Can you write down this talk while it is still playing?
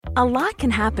A lot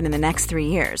can happen in the next 3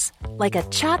 years. Like a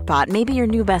chatbot may be your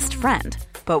new best friend.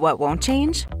 But what won't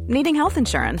change? Needing health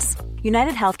insurance.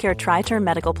 United Healthcare Tri-Term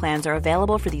Medical Plans are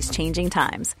available for these changing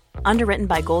times. Underwritten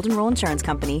by Golden Rule Insurance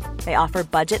Company, they offer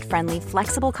budget-friendly,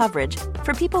 flexible coverage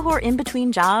for people who are in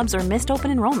between jobs or missed open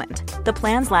enrollment. The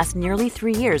plans last nearly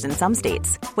 3 years in some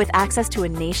states, with access to a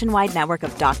nationwide network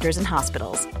of doctors and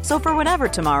hospitals. So for whatever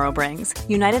tomorrow brings,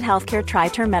 United Healthcare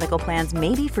Tri-Term Medical Plans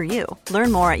may be for you.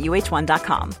 Learn more at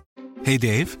uh1.com. Hey,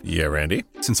 Dave. Yeah, Randy.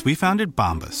 Since we founded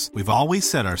Bombas, we've always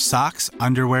said our socks,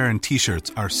 underwear, and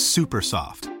T-shirts are super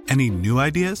soft. Any new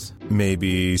ideas?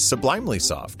 Maybe sublimely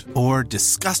soft. Or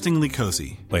disgustingly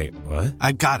cozy. Wait, what?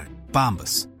 I got it.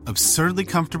 Bombas. Absurdly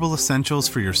comfortable essentials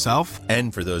for yourself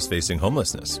and for those facing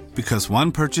homelessness. Because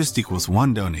one purchased equals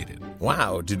one donated.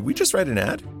 Wow, did we just write an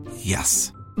ad?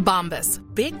 Yes. Bombas.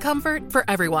 Big comfort for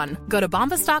everyone. Go to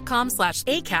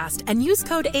bombas.com/ACAST and use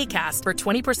code ACAST for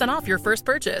 20% off your first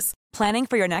purchase. Planning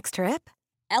for your next trip?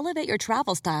 Elevate your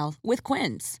travel style with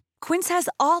Quince. Quince has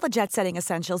all the jet-setting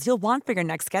essentials you'll want for your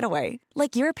next getaway,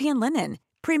 like European linen,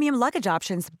 premium luggage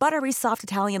options, buttery soft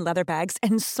Italian leather bags,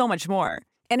 and so much more.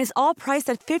 And is all priced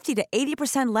at 50 to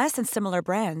 80% less than similar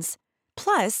brands.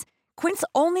 Plus, Quince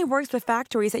only works with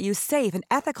factories that use safe and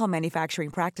ethical manufacturing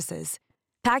practices.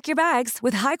 Pack your bags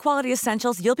with high-quality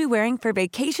essentials you'll be wearing for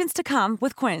vacations to come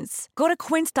with Quince. Go to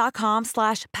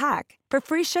quince.com/pack for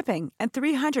free shipping and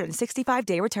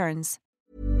 365-day returns.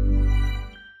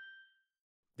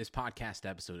 This podcast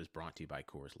episode is brought to you by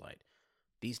Coors Light.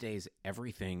 These days,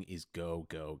 everything is go,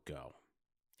 go, go.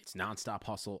 It's nonstop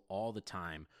hustle all the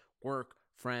time. Work,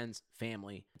 friends,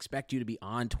 family, expect you to be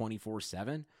on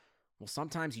 24/7. Well,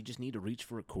 sometimes you just need to reach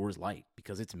for a Coors Light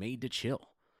because it's made to chill.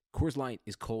 Coors Light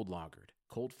is cold lagered,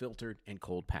 cold filtered, and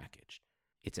cold packaged.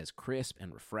 It's as crisp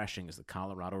and refreshing as the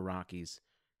Colorado Rockies.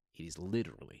 It is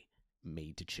literally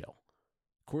made to chill.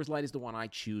 Coors Light is the one I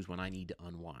choose when I need to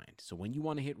unwind. So when you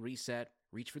want to hit reset,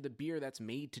 reach for the beer that's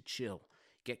made to chill.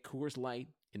 Get Coors Light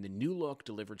in the new look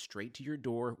delivered straight to your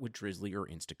door with Drizzly or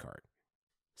Instacart.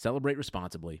 Celebrate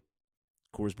responsibly.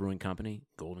 Coors Brewing Company,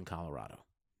 Golden, Colorado.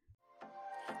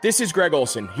 This is Greg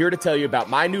Olson, here to tell you about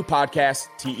my new podcast,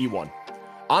 TE1.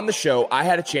 On the show, I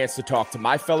had a chance to talk to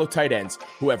my fellow tight ends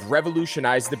who have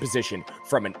revolutionized the position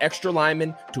from an extra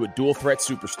lineman to a dual threat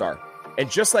superstar. And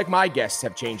just like my guests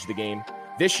have changed the game,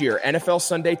 this year,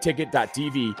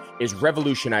 NFLSundayTicket.tv is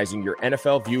revolutionizing your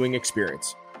NFL viewing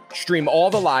experience. Stream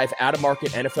all the live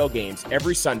out-of-market NFL games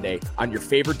every Sunday on your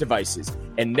favorite devices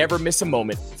and never miss a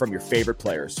moment from your favorite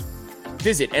players.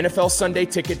 Visit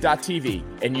NFLSundayTicket.tv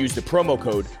and use the promo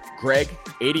code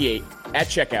GREG88 at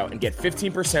checkout and get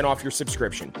 15% off your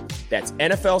subscription. That's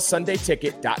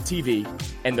NFLSundayTicket.tv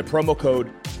and the promo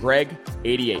code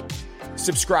GREG88.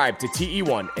 Subscribe to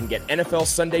TE1 and get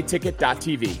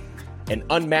NFLSundayTicket.tv, an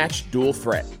unmatched dual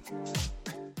threat.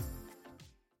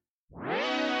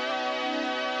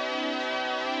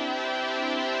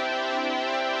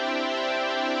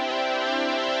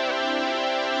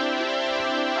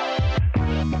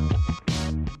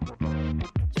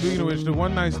 Speaking of which, the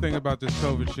one nice thing about this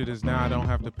COVID shit is now I don't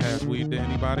have to pass weed to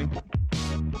anybody.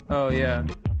 Oh, yeah.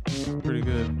 Pretty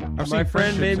good. My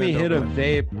friend made me hit a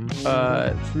vape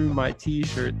through my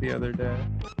T-shirt the other day.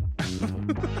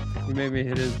 He made me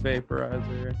hit his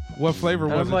vaporizer. What flavor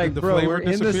was it? I'm like, Did the bro, flavor we're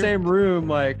in the same room.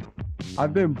 Like,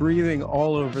 I've been breathing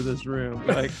all over this room.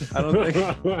 Like, I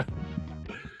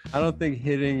don't think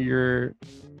hitting your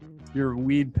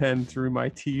weed pen through my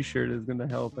T-shirt is gonna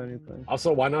help anything.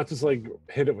 Also, why not just like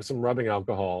hit it with some rubbing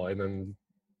alcohol and then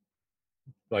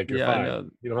like you're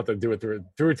fine. You don't have to do it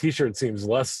through a T-shirt. Seems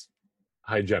less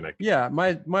hygienic. Yeah,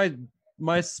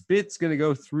 my spit's gonna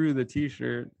go through the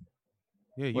T-shirt.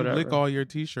 Yeah, you Whatever. lick all your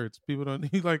T-shirts. People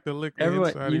don't need like to lick the Everyone,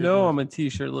 inside you of know your I'm a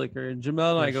T-shirt licker.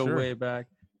 Jamel and I go sure. way back.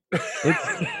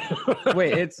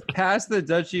 It's past the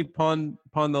duchy upon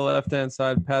the left-hand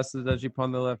side, past the duchy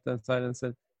upon the left-hand side, and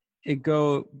said, it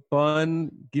go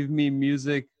bun, give me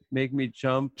music, make me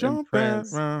jump and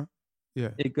prance.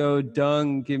 Yeah. It go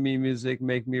dung, give me music,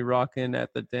 make me rockin'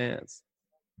 at the dance.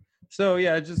 So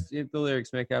yeah, the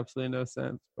lyrics make absolutely no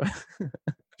sense.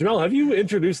 Jamel, have you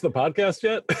introduced the podcast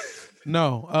yet?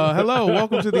 No. Hello,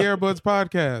 welcome to the Airbuds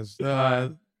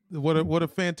Podcast. What a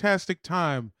fantastic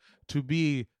time to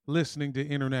be listening to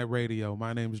internet radio.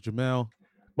 My name is Jamel.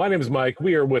 My name is Mike.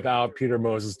 We are without Peter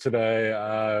Moses today.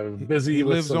 Busy he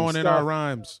with lives some on stuff. in our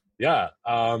rhymes. Yeah.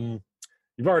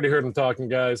 You've already heard him talking,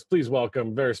 guys. Please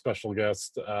welcome very special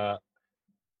guest, the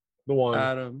one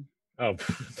Adam. Oh.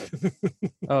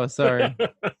 Oh, sorry.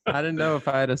 I didn't know if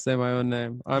I had to say my own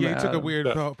name. You took a weird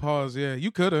pause. Yeah,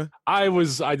 you could have. I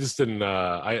just didn't.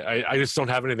 I just don't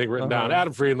have anything written down.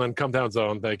 Adam Friedland, Come Down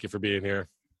Zone. Thank you for being here.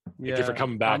 Thank you for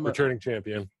coming back, returning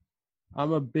champion.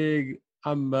 I'm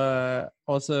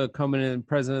also coming in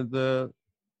president of the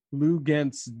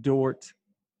Lugens Dort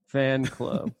fan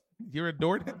club. You're a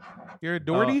Dort? You're a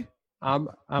Dorty? I'm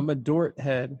a Dort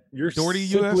head. You're Dorty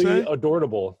simply USA?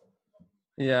 adorable.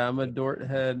 Yeah, I'm a Dort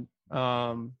head.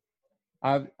 I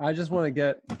just want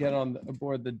to get on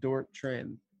aboard the Dort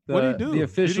train. What did he do? The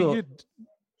official.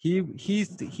 He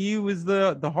was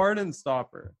the Harden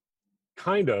stopper.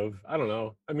 Kind of. I don't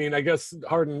know. I mean, I guess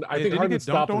Harden. I think Harden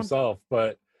stopped himself,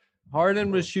 but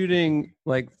Harden was shooting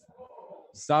like.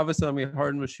 Sava told me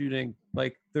Harden was shooting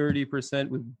like 30%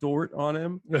 with Dort on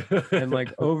him, and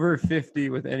like over 50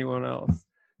 with anyone else.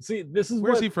 See, this is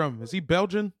where's he from? Is he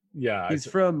Belgian? Yeah, he's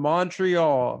from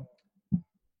Montreal.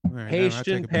 Right,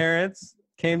 Haitian parents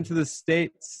came to the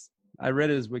States. I read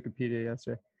his Wikipedia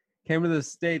yesterday. Came to the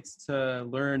States to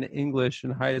learn English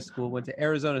in high school. Went to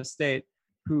Arizona State,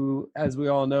 who, as we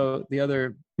all know, the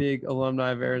other big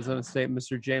alumni of Arizona State,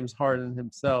 Mr. James Harden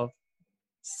himself,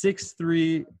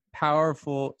 6'3",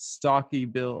 powerful, stocky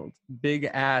build, big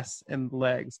ass and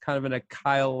legs, kind of in a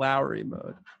Kyle Lowry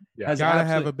mode. Yeah, gotta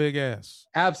have a big ass.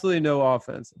 Absolutely no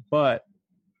offense, but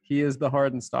he is the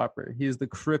Harden stopper. He is the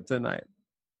kryptonite.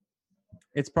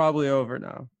 It's probably over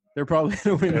now. They're probably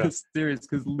going to win this series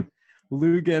because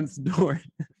Lou against Dort.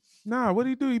 Nah, what did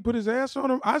he do? He put his ass on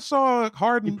him? I saw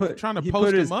Harden trying to post him up. He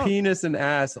put his penis and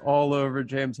ass all over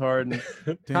James Harden.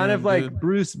 Kind of like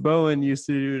Bruce Bowen used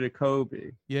to do to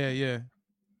Kobe. Yeah, yeah.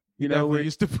 You know, where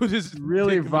used to put his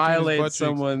really violate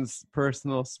someone's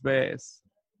personal space.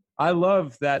 I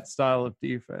love that style of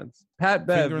defense. Pat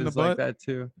Bev is like that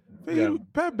too. Yeah.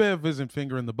 Pat Bev isn't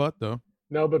fingering the butt though.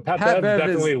 No, but Pat Bev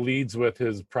definitely leads with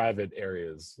his private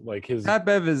areas. Like Pat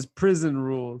Bev is prison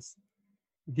rules.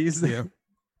 He's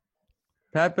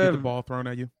Pat Bev. Get the ball thrown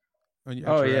at you.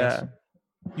 Oh yeah. Ass.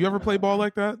 You ever play ball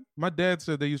like that? My dad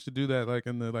said they used to do that like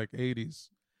in the 80s,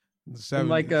 the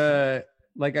 70s.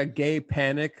 Like a gay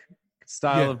panic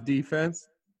style of defense.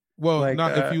 Well, like,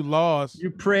 not if you lost. You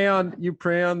prey on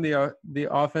the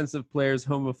offensive player's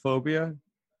homophobia.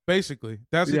 Basically,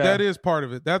 that is part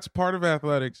of it. That's part of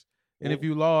athletics. And if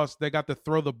you lost, they got to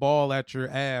throw the ball at your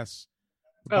ass.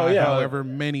 However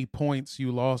many points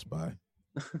you lost by.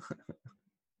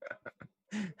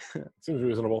 Seems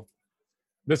reasonable.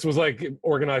 This was like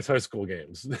organized high school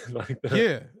games. Like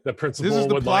the principal. This is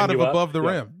the would plot line of you Above up. the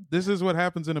Rim. This is what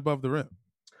happens in Above the Rim.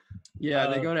 Yeah,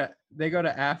 they go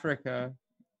to Africa.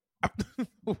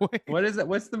 What is it?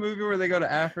 What's the movie where they go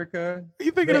to Africa? Are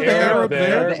you thinking of the Arab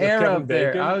there? The Arab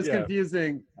there. I was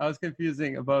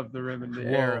confusing Above the Rim and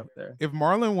the Arab there. If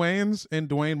Marlon Wayans and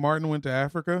Dwayne Martin went to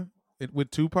Africa with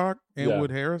Tupac and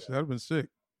Wood Harris, that'd have been sick.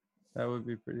 That would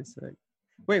be pretty sick.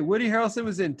 Wait, Woody Harrelson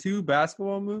was in 2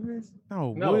 basketball movies? No,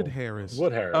 Wood Harris.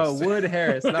 Wood Harris. Oh, Wood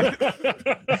Harris. I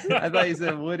thought you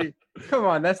said Woody. Come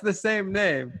on, that's the same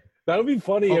name. That would be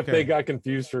funny if they got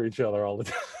confused for each other all the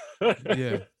time.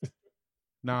 Yeah.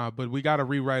 Nah, but we got to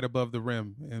rewrite Above the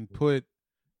Rim and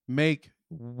make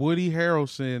Woody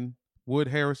Harrelson Wood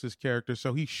Harris's character,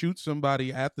 so he shoots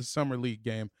somebody at the summer league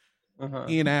game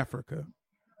in Africa.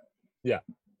 Yeah.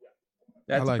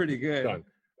 That's pretty good. Done.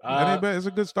 That ain't bad. It's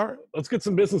a good start. Let's get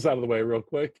some business out of the way real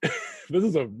quick. This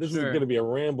is going to be a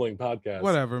rambling podcast.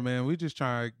 Whatever, man. I'm just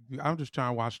trying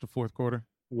to watch the fourth quarter.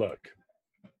 Look,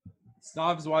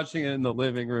 Stav's watching it in the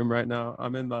living room right now.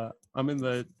 I'm in the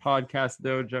podcast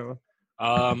dojo.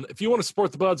 If you want to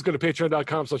support the Buds, go to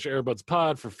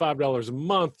patreon.com/airbudspod. For $5 a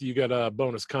month, you get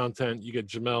bonus content. You get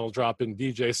Jamel dropping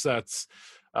DJ sets.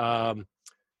 You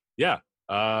get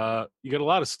a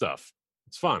lot of stuff.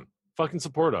 It's fun. Fucking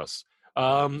support us.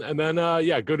 And then,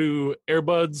 go to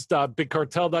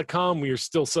airbuds.bigcartel.com. We are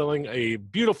still selling a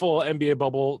beautiful NBA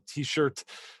bubble t-shirt.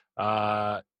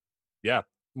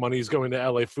 Money's going to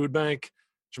LA Food Bank.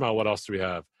 Jamal, what else do we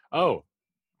have? Oh,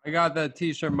 I got that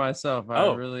t-shirt myself.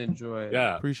 I really enjoy it.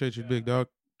 Yeah. Appreciate you, big dog.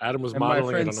 Adam was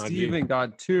modeling it on IG. My friend Steven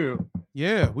got 2.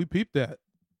 Yeah, we peeped that.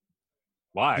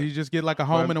 Why? Did you just get like a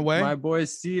home and away? My boy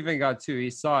Steven got 2. He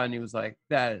saw it and he was like,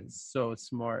 that is so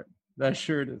smart. That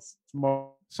shirt is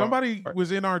smart. Somebody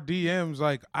was in our DMs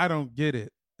like, I don't get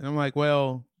it. And I'm like,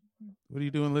 well, what are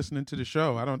you doing listening to the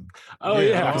show? I don't. Oh,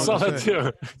 I saw that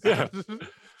too. Yeah.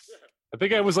 I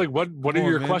think I was like, what are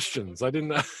your questions? I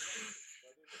didn't.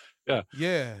 Yeah.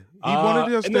 Yeah. He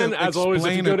wanted us and then, as always,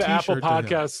 if you go to Apple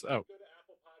Podcasts,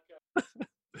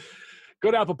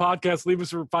 go to Apple Podcasts, leave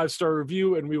us a 5-star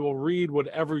review, and we will read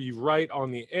whatever you write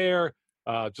on the air.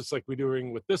 just like we're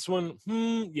doing with this one.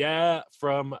 Yeah,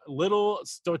 from Little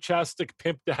Stochastic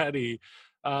Pimp Daddy.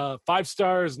 5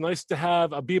 stars. Nice to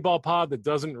have a b-ball pod that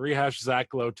doesn't rehash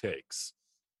Zach Lowe takes.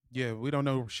 Yeah, we don't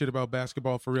know shit about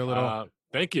basketball for real at all.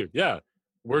 Thank you. Yeah,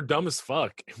 we're dumb as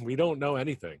fuck. We don't know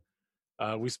anything.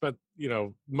 We spent,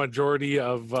 majority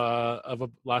of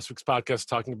last week's podcast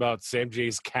talking about Sam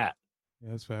Jay's cat.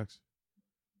 Yeah, that's facts.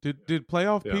 Did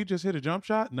playoff Pete just hit a jump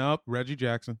shot? Nope, Reggie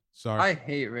Jackson. Sorry. I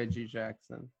hate Reggie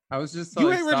Jackson. I was just you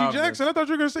hate Reggie Jackson? I thought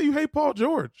you were gonna say you hate Paul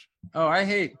George. Oh, I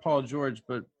hate Paul George,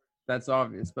 but that's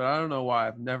obvious. But I don't know why.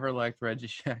 I've never liked Reggie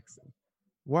Jackson.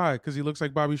 Why? Because he looks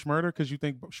like Bobby Shmurda? Because you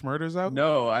think Shmurda's out?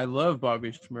 No, I love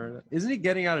Bobby Shmurda. Isn't he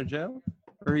getting out of jail?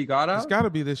 Or he got out? It's got to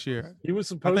be this year. He was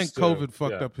supposed to. I think COVID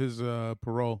fucked up his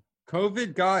parole.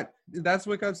 That's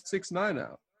what got 6ix9ine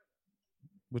out.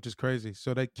 Which is crazy.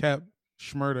 So they kept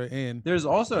Shmurda in. There's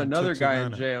also another guy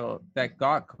in jail that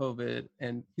got COVID,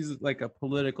 and he's like a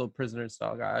political prisoner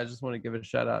style guy. I just want to give a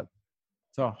shout out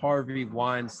to Harvey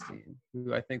Weinstein,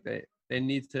 who I think they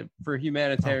need to, for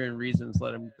humanitarian reasons,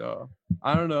 let him go.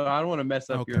 I don't know. I don't want to mess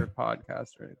up your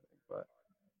podcast or anything,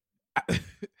 but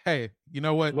hey, you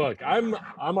know what? Look, I'm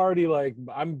already like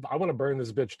I want to burn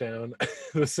this bitch down.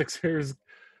 The Sixers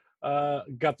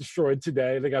got destroyed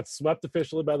today. They got swept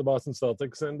officially by the Boston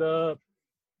Celtics, and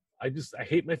I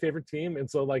hate my favorite team. And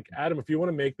so, like, Adam, if you want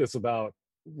to make this about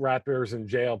rappers in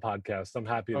jail podcast, I'm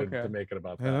happy to make it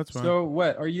about that. That's fine. So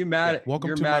what are you mad at? Welcome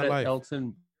You're to mad my at life.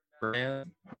 Elton Brand?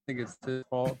 I think it's his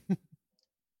fault.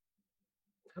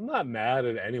 I'm not mad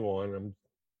at anyone.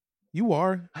 You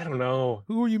are. I don't know.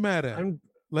 Who are you mad at?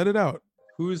 Let it out.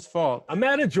 Whose fault? I'm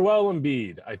mad at Joel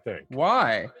Embiid, I think.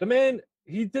 Why? The man,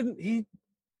 he's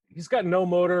got no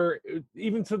motor.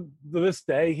 Even to this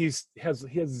day, he has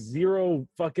zero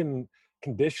fucking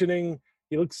conditioning.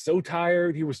 He looks so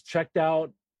tired. He was checked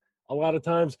out a lot of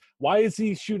times. Why is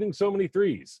he shooting so many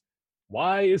threes?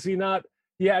 Why is he not?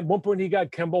 At one point he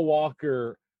got Kemba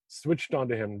Walker switched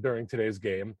onto him during today's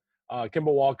game.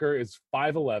 Kemba Walker is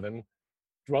 5'11".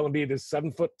 Joel Embiid is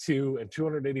 7'2" and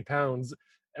 280 pounds.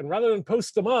 And rather than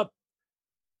post him up,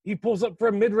 he pulls up for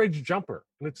a mid-range jumper.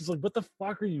 And it's just like, what the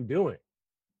fuck are you doing?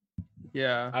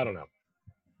 Yeah. I don't know.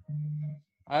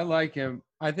 I like him.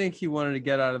 I think he wanted to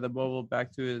get out of the bubble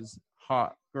back to his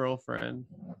hot girlfriend.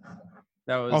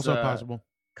 That was also possible.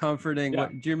 Comforting. Yeah.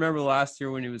 Do you remember last year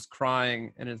when he was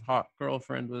crying and his hot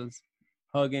girlfriend was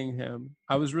hugging him?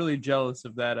 I was really jealous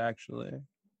of that, actually.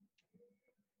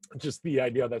 Just the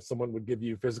idea that someone would give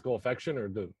you physical affection, or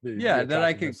that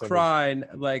I could cry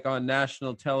like on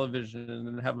national television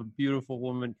and have a beautiful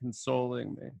woman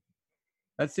consoling me.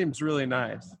 That seems really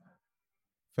nice.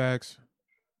 Facts.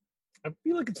 I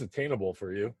feel like it's attainable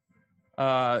for you.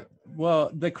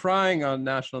 Well, the crying on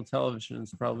national television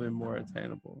is probably more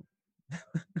attainable.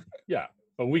 Yeah,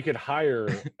 but we could hire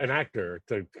an actor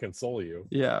to console you.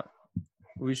 Yeah,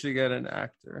 we should get an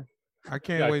actor. I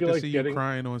can't wait to see you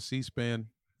crying on C-SPAN,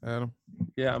 Adam.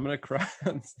 Yeah, I'm gonna cry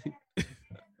on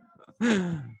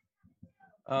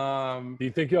Do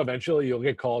you think you'll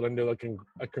get called into like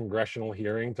a congressional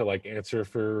hearing to like answer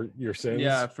for your sins?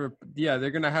 Yeah,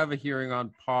 they're gonna have a hearing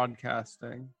on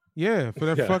podcasting. Yeah, for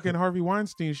that fucking Harvey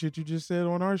Weinstein shit you just said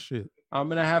on our shit. I'm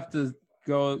gonna have to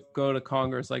go to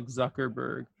Congress like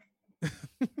Zuckerberg,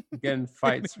 get in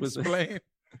fights with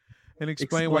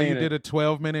explain why you did a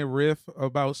 12-minute riff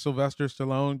about Sylvester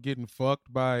Stallone getting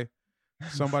fucked by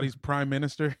somebody's prime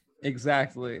minister.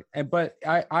 Exactly. But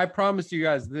I promise you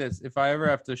guys this: if I ever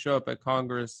have to show up at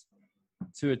Congress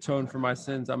to atone for my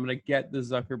sins, I'm gonna get the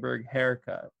Zuckerberg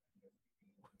haircut.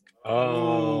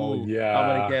 Oh, yeah.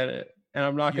 I'm gonna get it, and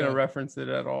I'm not gonna reference it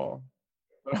at all.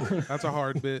 That's a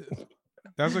hard bit.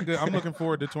 That's a good. I'm looking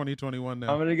forward to 2021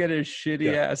 now. I'm gonna get a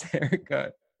shitty ass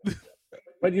haircut.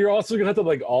 But you're also gonna have to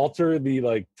like alter the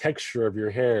like texture of your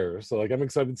hair. So like I'm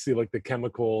excited to see like the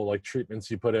chemical like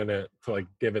treatments you put in it to like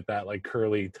give it that like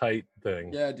curly tight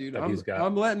thing. Yeah, dude.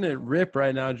 I'm letting it rip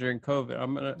right now during COVID.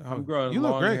 I'm growing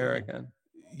long hair again.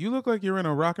 You look like you're in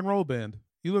a rock and roll band.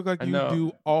 You look like you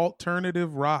do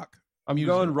alternative rock. I'm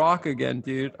going rock again,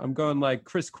 dude. I'm going like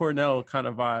Chris Cornell kind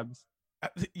of vibes.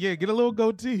 Yeah, get a little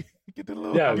goatee. Get a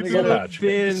little get a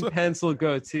thin pencil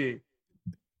goatee.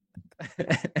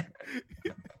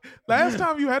 Last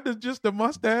time you had just a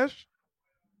mustache.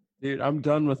 Dude, I'm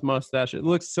done with mustache. It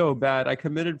looks so bad. I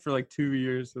committed for like 2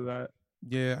 years to that.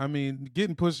 Yeah, I mean,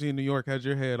 getting pussy in New York had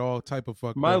your head all type of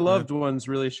fucked My up, loved ones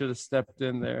really should have stepped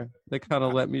in there. They kind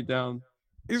of let me down.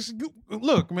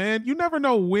 Look, man, you never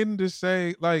know when to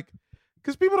say, like,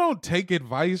 because people don't take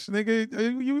advice,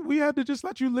 nigga. We had to just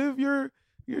let you live your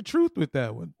truth with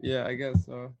that one. Yeah, I guess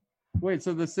so. Wait,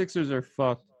 so the Sixers are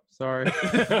fucked. Sorry.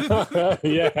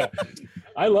 Yeah.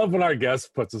 I love when our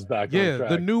guest puts us back on track.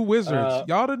 The new wizards.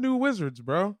 Y'all the new wizards,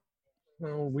 bro.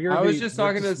 No, I was just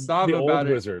talking to Sav about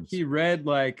it. Wizards. He read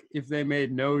like if they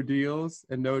made no deals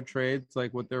and no trades,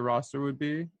 like what their roster would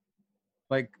be.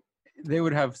 Like they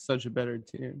would have such a better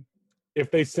team. If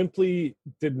they simply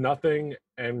did nothing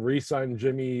and re-signed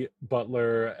Jimmy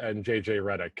Butler and JJ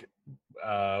Redick,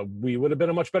 we would have been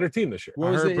a much better team this year.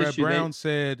 I heard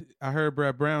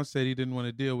Brett Brown said he didn't want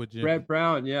to deal with Jimmy. Brett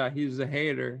Brown, yeah, he's a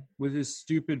hater with his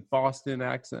stupid Boston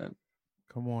accent.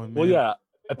 Come on, man. Well, yeah,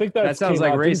 I think that sounds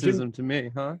like racism to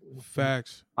me, huh?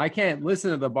 Facts. I can't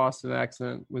listen to the Boston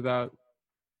accent without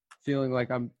feeling like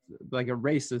I'm like a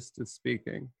racist is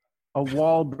speaking. A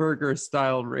Wahlburger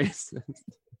style racist.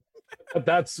 But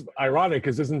that's ironic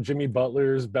because isn't Jimmy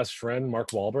Butler's best friend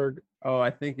Mark Wahlberg? Oh, I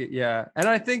think it, yeah. And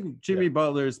I think Jimmy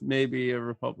Butler's maybe a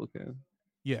Republican.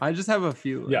 Yeah. I just have a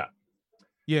feeling. Yeah.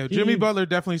 Yeah, Jimmy Butler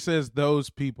definitely says those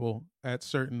people at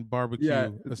certain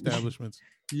barbecue establishments.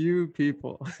 You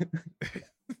people.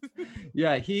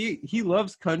 Yeah, he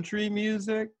loves country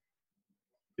music.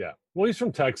 Yeah. Well, he's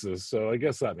from Texas, so I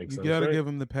guess that makes sense. You gotta right? give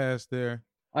him the pass there.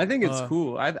 I think it's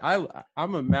cool.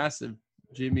 I'm a massive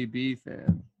Jimmy B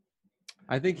fan.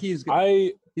 I think he's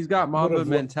got Mamba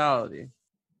mentality.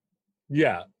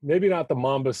 Yeah, maybe not the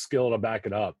Mamba skill to back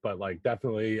it up, but like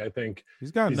definitely, I think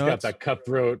he's got that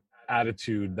cutthroat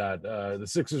attitude that the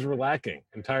Sixers were lacking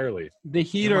entirely. The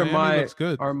Heat are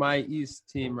my East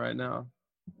team right now.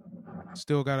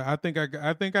 Still got. I think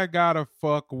I gotta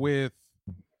fuck with.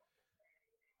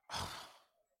 I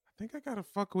think I gotta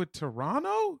fuck with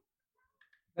Toronto.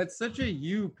 That's such a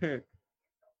you pick.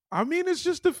 I mean, it's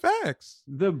just the facts.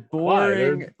 The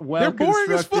boring,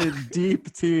 well-constructed,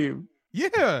 deep team.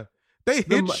 Yeah, they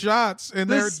hit shots, and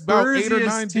they're about 8 or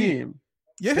 9 deep.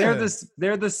 Yeah,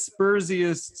 they're the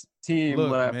Spursiest team.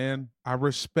 Look, left. Man, I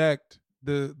respect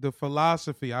the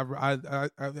philosophy. I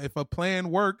if a plan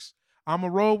works, I'm a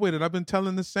roll with it. I've been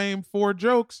telling the same 4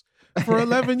 jokes for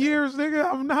 11 years, nigga.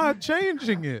 I'm not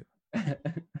changing it.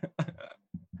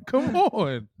 Come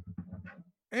on.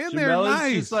 And they're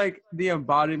nice. Is just like the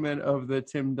embodiment of the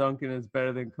Tim Duncan is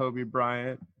better than Kobe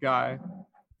Bryant guy.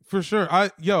 For sure.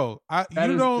 You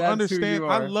don't understand.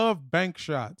 I love bank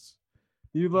shots.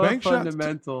 You love bank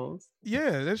fundamentals.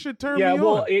 Yeah, that should turn me on.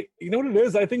 Well, you know what it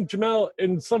is? I think, Jamel,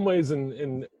 in some ways,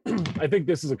 and I think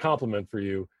this is a compliment for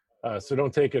you, so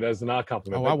don't take it as a not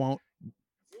compliment. Oh, I won't.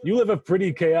 You live a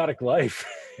pretty chaotic life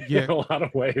in a lot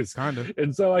of ways. Kind of.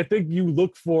 And so I think you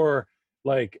look for,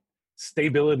 like,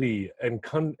 stability and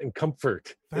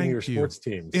comfort in your sports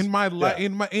teams. In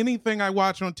my anything I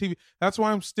watch on TV. That's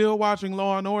why I'm still watching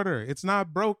Law and Order. It's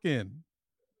not broken.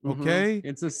 Okay? Mm-hmm.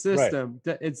 It's a system.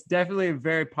 Right. It's definitely a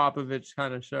very Popovich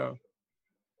kind of show.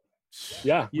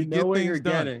 Yeah. You know what you're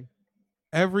getting.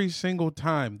 Every single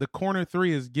time. The corner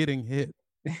 3 is getting hit.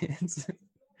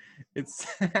 it's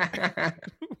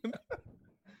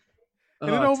And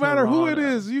it don't matter who it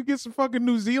is. You get some fucking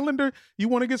New Zealander. You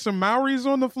want to get some Maoris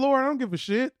on the floor. I don't give a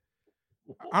shit.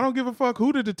 I don't give a fuck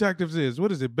who the detectives is.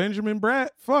 What is it? Benjamin Bratt?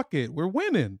 Fuck it. We're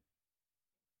winning.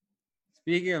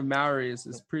 Speaking of Maoris,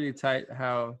 it's pretty tight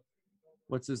how,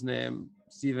 what's his name?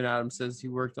 Steven Adams says he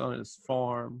worked on his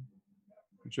farm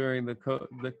during the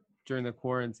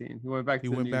quarantine. He went back to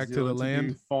the land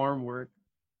to do farm work.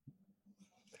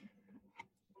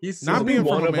 He's not being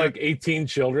one of like 18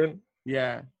 children.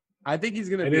 Yeah. I think he's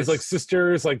gonna. And his like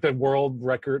sister is like the world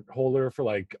record holder for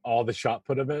like all the shot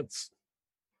put events.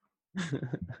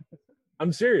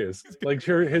 I'm serious. Like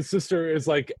his sister is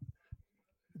like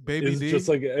Baby D, just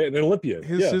like an Olympian.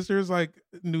 His sister is like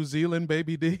New Zealand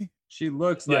Baby D. She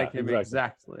looks like him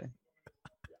exactly.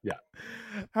 Yeah.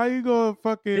 How you gonna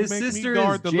fucking make me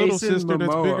guard the little sister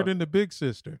that's bigger than the big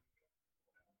sister?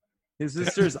 His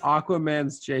sister's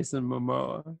Aquaman's Jason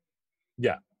Momoa.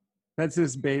 Yeah. That's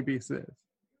his baby sis.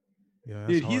 Yeah,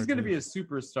 dude, he's going to be a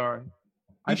superstar.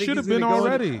 He should have been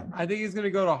already. I think he's going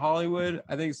to go to Hollywood.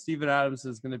 I think Steven Adams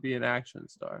is going to be an action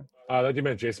star. I thought you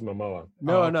meant Jason Momoa.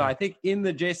 No. I think in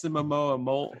the Jason Momoa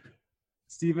mold,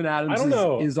 Steven Adams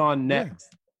is on next.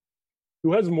 Yeah.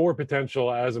 Who has more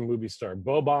potential as a movie star,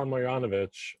 Boban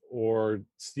Marjanovic or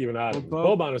Steven Adams?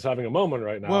 Well, Boban is having a moment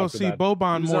right now. Well, see,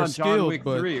 Boban more skilled, John Wick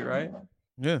but 3, right?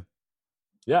 Yeah.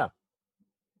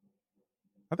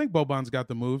 I think Boban's got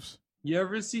the moves. You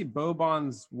ever see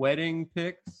Boban's wedding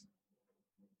pics?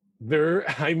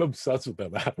 I'm obsessed with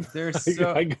them. They're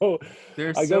so. I go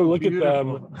look at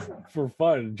them for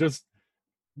fun. Just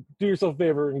do yourself a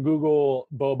favor and Google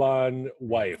Boban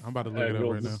wife. I'm about to look it up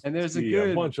right now. And there's a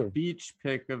good beach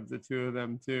pic of the two of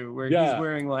them too, where he's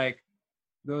wearing like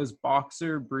those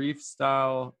boxer brief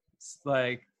style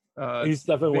like He's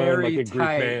definitely wearing like a Greek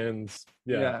tight. man's.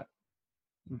 Yeah.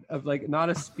 Of like not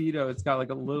a Speedo, it's got like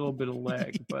a little bit of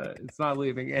leg, but it's not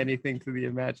leaving anything to the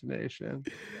imagination.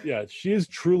 Yeah, she is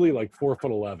truly like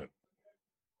 4'11".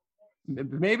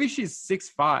 Maybe she's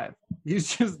 6'5".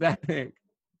 He's just that big.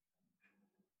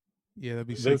 Yeah, that'd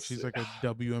be sick. She's like a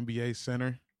WNBA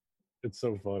center. It's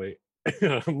so funny.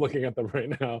 I'm looking at them right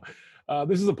now.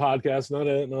 This is a podcast, not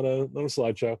a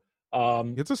slideshow.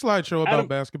 It's a slideshow about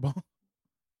basketball.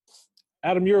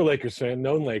 Adam, you're a Lakers fan,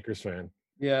 known Lakers fan.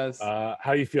 Yes. How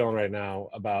are you feeling right now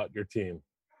about your team?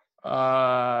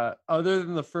 Other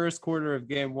than the first quarter of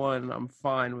game 1, I'm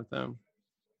fine with them.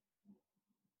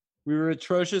 We were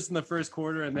atrocious in the first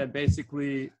quarter, and then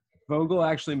basically Vogel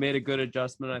actually made a good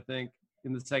adjustment, I think,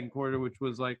 in the second quarter, which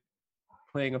was like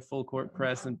playing a full court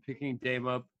press and picking Dame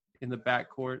up in the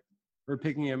backcourt, or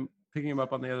picking him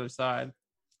up on the other side.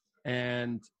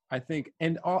 And I think,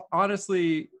 and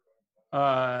honestly,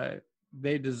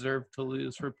 they deserve to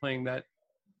lose for playing that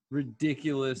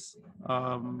ridiculous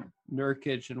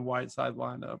Nurkic and Whiteside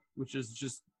lineup, which is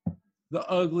just the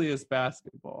ugliest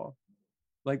basketball.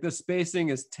 Like, the spacing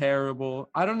is terrible.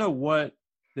 I don't know what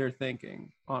they're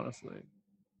thinking, honestly.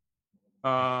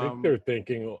 I think they're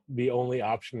thinking the only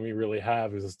option we really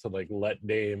have is to like let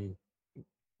Dame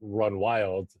run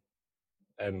wild,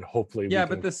 and hopefully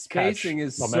but the spacing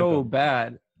is so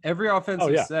bad. Every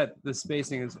offensive set, the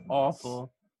spacing is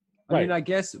awful. I mean, I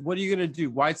guess, what are you going to do?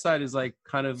 Whiteside is like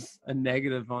kind of a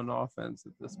negative on offense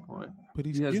at this point. But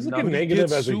he's like a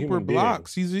negative as a super human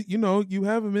blocks. Being. He's, you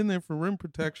have him in there for rim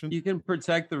protection. You can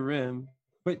protect the rim,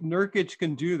 but Nurkic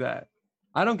can do that.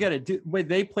 I don't get it. Wait,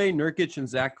 they play Nurkic and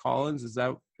Zach Collins? Is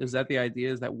that the idea?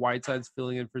 Is that Whiteside's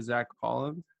filling in for Zach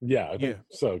Collins? Yeah, I think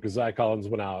so, because Zach Collins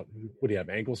went out. What do you have,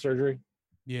 ankle surgery?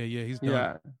 Yeah, he's done.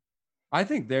 Yeah. I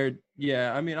think they're –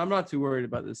 I mean, I'm not too worried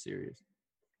about this series.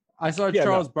 I saw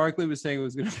Charles Barkley was saying it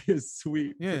was going to be a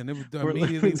sweep. Yeah, and it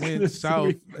immediately went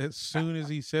south as soon as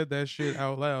he said that shit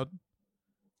out loud.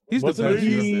 He's the best.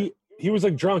 He was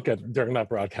like drunk during that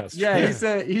broadcast. Yeah,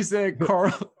 he said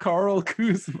Carl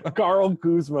Kuzma. Carl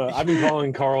Kuzma. I've been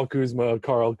calling Carl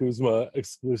Kuzma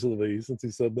exclusively since he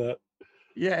said that.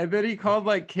 Yeah, and then he called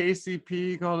like KCP,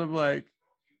 he called him like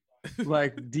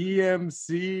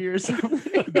DMC or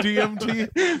something.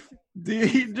 DMT.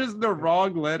 Just the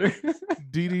wrong letter.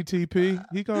 DDTP.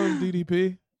 He called him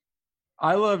DDP.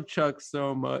 I love Chuck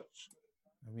so much.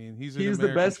 I mean, he's the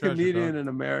best comedian in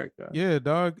America. Yeah,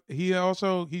 dog. He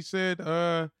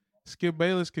said Skip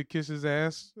Bayless could kiss his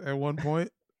ass at one point.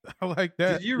 I like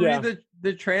that. Did you read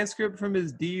the transcript from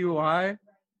his DUI?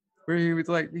 Where he's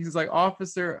like,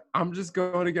 officer, I'm just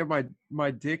going to get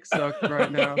my dick sucked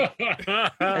right now.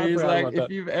 And he's like, if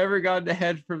you've ever gotten a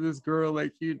head from this girl,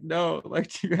 like, you know,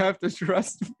 like, you have to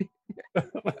trust me.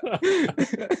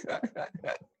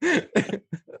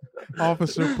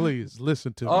 Officer, please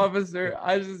listen to me. Officer,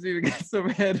 I just need to get some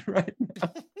head right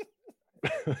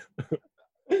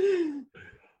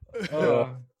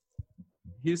now.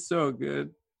 He's so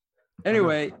good.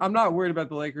 Anyway, I'm not worried about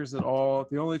the Lakers at all.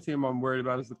 The only team I'm worried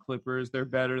about is the Clippers. They're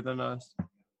better than us.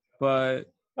 But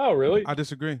oh, really? I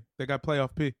disagree. They got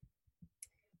playoff P.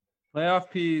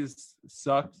 Playoff P's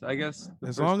sucked, I guess.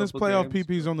 As long as playoff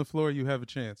PP's on the floor, you have a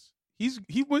chance. He's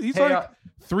like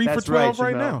 3 for 12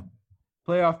 right now.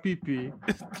 Playoff PP.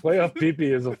 Playoff PP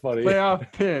is a funny.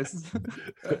 Playoff piss.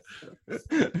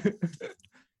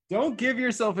 Don't give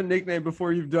yourself a nickname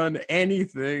before you've done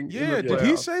anything. Yeah, did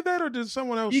he say that or did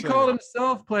someone else say called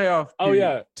himself playoff P. Oh,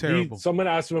 yeah. Terrible. Someone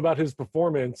asked him about his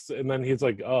performance, and then he's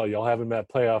like, oh, y'all haven't met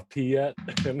playoff P yet?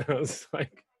 And I was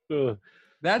like, ugh.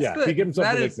 He gave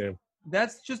himself a nickname.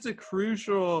 That's just a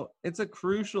crucial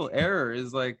error.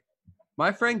 Is like,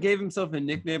 my friend gave himself a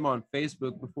nickname on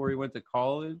Facebook before he went to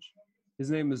college.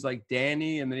 His name was like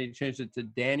Danny, and then he changed it to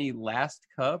Danny Last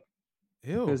Cup.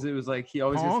 Because it was like he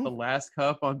always gets the last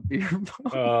cup on beer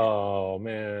pong. Oh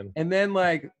man! And then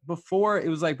before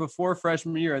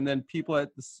freshman year, and then people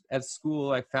at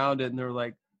school found it, and they were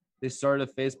like, they started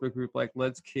a Facebook group like,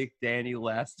 let's kick Danny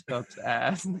Last Cup's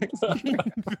ass next year.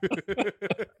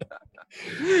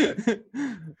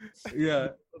 Yeah,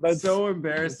 that's so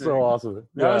embarrassing. So awesome.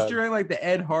 That was during the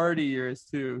Ed Hardy years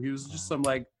too. He was just some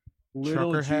little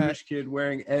Trucker Jewish hat. kid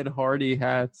wearing Ed Hardy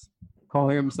hats,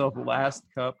 calling himself Last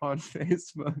Cup on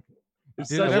Facebook. It's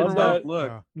such a tough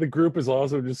look. The group is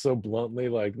also just so bluntly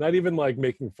not even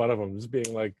making fun of him, just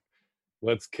being like,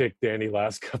 let's kick Danny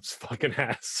Last Cup's fucking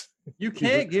ass. You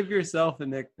can't give yourself a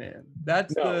nickname.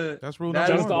 That's rule that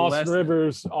number just one.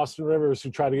 Austin Rivers,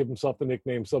 who tried to give himself the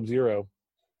nickname Sub-Zero.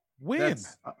 When?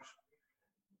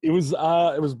 It was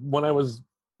when I was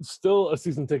still a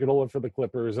season ticket holder for the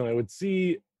Clippers, and I would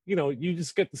see you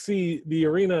just get to see the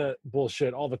arena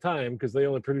bullshit all the time because they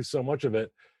only produce so much of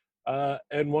it.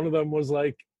 And one of them was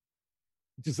like,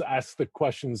 just ask the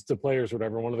questions to players or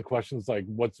whatever. One of the questions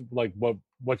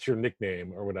what's your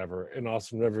nickname or whatever. And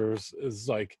Austin Rivers is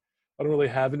like, I don't really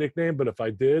have a nickname, but if I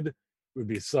did, it would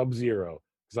be Sub-Zero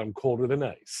because I'm colder than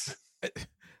ice.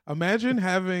 Imagine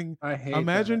having.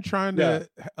 Trying to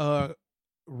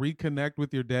reconnect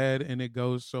with your dad and it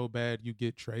goes so bad you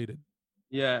get traded.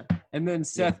 Yeah, and then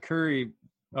Seth Curry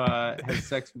has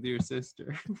sex with your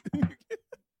sister.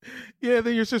 Yeah,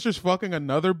 then your sister's fucking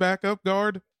another backup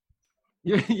guard.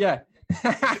 Yeah.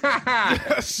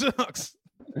 That sucks.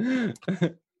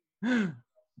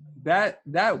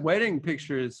 That wedding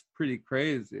picture is pretty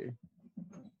crazy.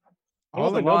 I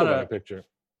don't know the wedding picture.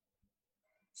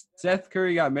 Seth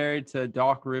Curry got married to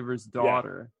Doc Rivers'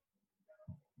 daughter.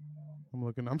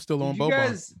 Yeah. I'm still on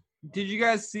Boban. Did you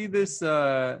guys see this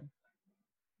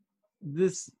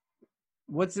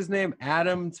what's his name?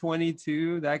 Adam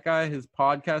 22, that guy, his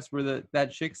podcast where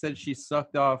that chick said she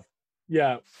sucked off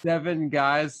 7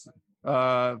 guys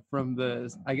from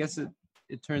the, I guess it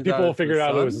turns out people figured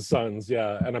out it was the Suns,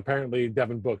 and apparently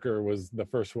Devin Booker was the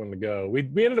first one to go. We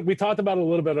talked about it a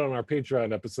little bit on our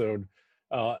Patreon episode.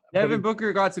 Devin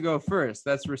Booker got to go first.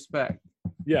 That's respect.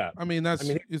 Yeah,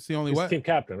 it's the only way. Team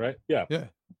captain, right? Yeah.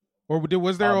 Or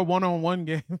was there a one-on-one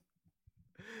game?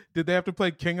 Did they have to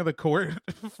play King of the Court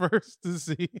first to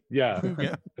see? Yeah,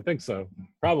 I think so.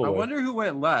 Probably. I wonder who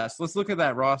went last. Let's look at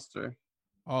that roster.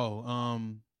 Oh,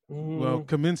 well,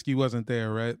 Kaminsky wasn't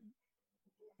there, right?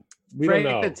 Frank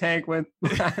don't know. The Tank went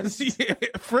last. Yeah,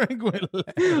 Frank went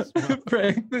last.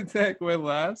 Frank the Tank went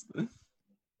last.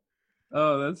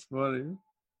 Oh, that's funny.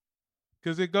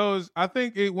 Because it goes, I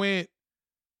think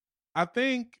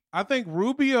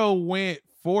Rubio went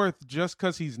fourth just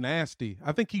because he's nasty.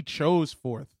 I think he chose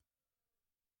fourth.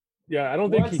 Yeah, I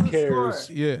don't think he cares.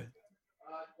 Score? Yeah.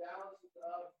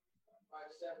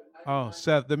 Oh,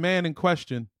 Seth, the man in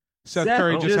question. Seth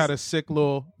Curry just had a sick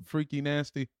little freaky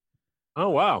nasty. Oh,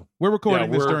 wow. We're recording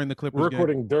this during the Clippers game. We're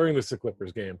recording during the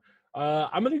Clippers game.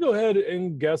 I'm going to go ahead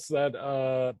and guess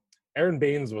that Aaron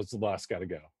Baines was the last guy to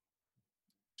go.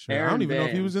 Sure. I don't even know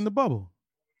if he was in the bubble.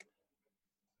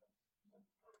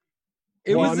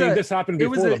 This happened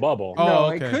before the bubble.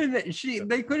 No, okay.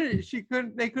 They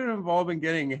couldn't have all been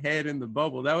getting ahead in the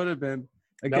bubble. That would have been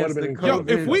against the COVID.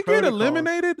 If we get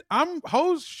eliminated,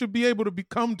 hoes should be able to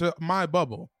come to my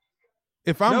bubble.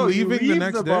 If I'm leaving the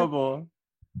next day. Bubble.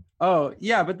 Oh,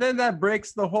 yeah, but then that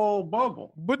breaks the whole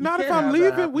bubble. But not if I'm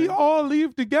leaving. We all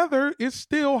leave together. It's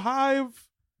still hive.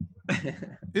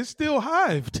 It's still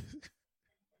hived.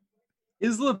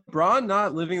 Is LeBron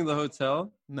not living in the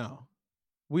hotel? No.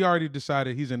 We already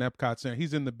decided he's in Epcot Center.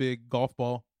 He's in the big golf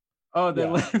ball. Oh, they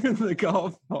live in the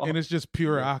golf ball. And it's just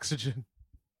pure oxygen.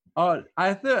 Oh,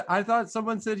 I thought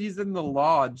someone said he's in the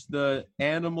lodge, the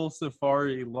Animal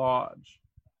Safari Lodge.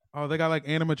 Oh, they got like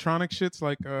animatronic shits,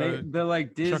 like they're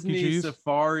like Disney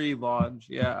Safari Lodge.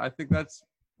 Yeah, I think that's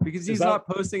because he's not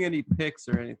posting any pics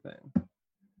or anything.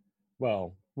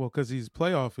 Well, because he's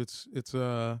playoff. It's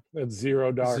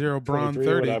Zero Dark, Zero Braun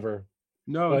 30, whatever.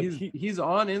 No, he's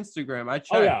on Instagram. I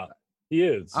checked. Oh yeah, he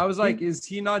is. I was like, is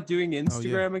he not doing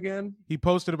Instagram again? He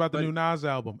posted about the new Nas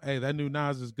album. Hey, that new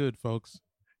Nas is good, folks.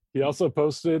 He also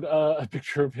posted a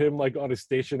picture of him like on a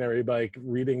stationary bike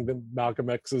reading the Malcolm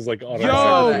X's like on.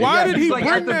 Yo, why did he bring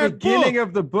at the that beginning book?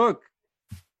 Of the book?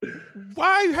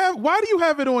 Why do you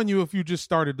have it on you if you just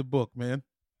started the book, man?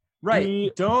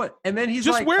 Right. Don't. And then he's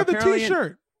just like, wear the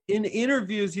T-shirt. In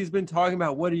interviews, he's been talking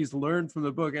about what he's learned from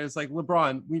the book, and it's like,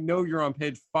 LeBron, we know you're on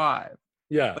page 5.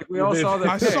 Yeah, like we all saw the.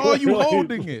 I saw you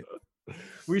holding it.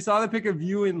 We saw the pic of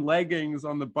you in leggings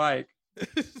on the bike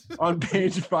on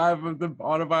page 5 of the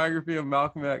autobiography of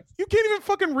Malcolm X. You can't even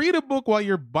fucking read a book while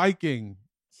you're biking.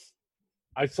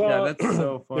 I saw. Yeah, that's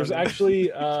so funny. There's actually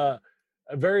a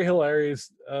very hilarious.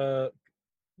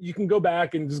 You can go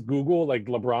back and just Google like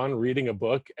LeBron reading a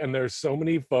book, and there's so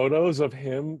many photos of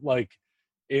him like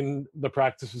in the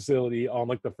practice facility on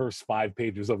like the first 5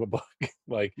 pages of a book.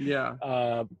 Like,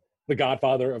 The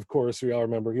Godfather, of course, we all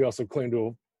remember. He also claimed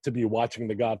to be watching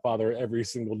The Godfather every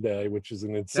single day, which is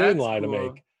an insane lie to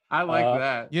make. I like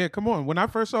that. Yeah, come on. When I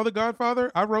first saw The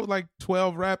Godfather, I wrote like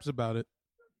 12 raps about it.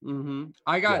 Mm-hmm.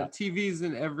 I got TVs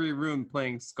in every room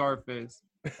playing Scarface,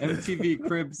 MTV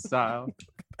Cribs style.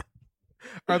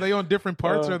 Are they on different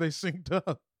parts or are they synced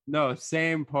up? No,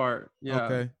 same part. Yeah.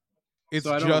 Okay. It's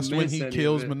so just when he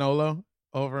kills Manolo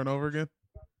over and over again.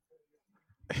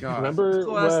 God, remember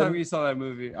the last time you saw that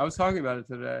movie? I was talking about it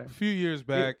today. A few years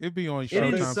back. It'd be on Showtime.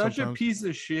 It is such sometimes. a piece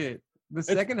of shit. The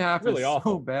second half really is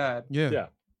awful. So bad. Yeah.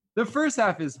 The first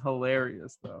half is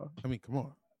hilarious, though. I mean, come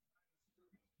on.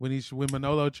 When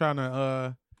Manolo trying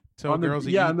to tell girls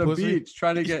on the pussy. beach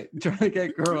trying to get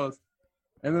girls,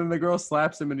 and then the girl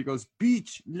slaps him and he goes,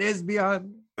 "Beach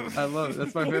lesbian." I love it.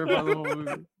 That's my favorite part of the whole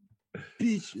movie.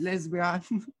 Beach lesbian.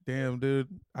 Damn, dude,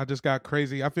 I just got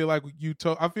crazy. I feel like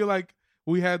I feel like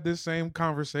we had this same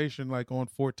conversation like on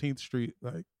 14th Street,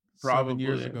 like 7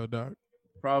 years ago, dog.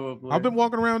 Probably. I've been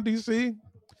walking around DC.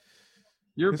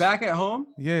 You're back at home?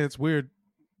 Yeah, it's weird.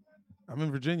 I'm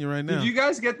in Virginia right now. Did you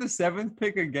guys get the 7th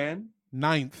pick again?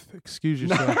 9th. Excuse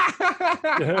yourself.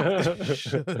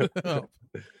 Shut up.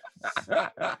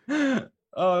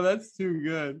 Oh, that's too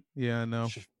good. Yeah, I know.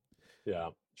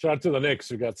 Yeah. Shout out to the Knicks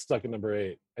who got stuck in number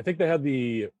 8. I think they had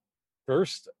the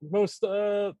first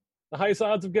the highest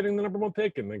odds of getting the number 1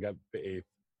 pick, and they got the 8th.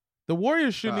 The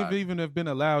Warriors shouldn't even have been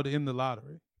allowed in the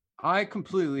lottery. I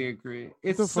completely agree.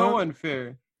 It's so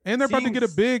unfair. And they're about to get a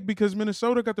big because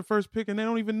Minnesota got the first pick and they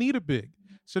don't even need a big.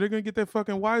 So they're going to get that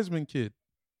fucking Wiseman kid.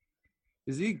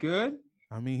 Is he good?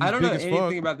 I mean, I don't know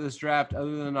anything about this draft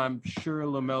other than I'm sure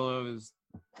LaMelo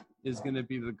is going to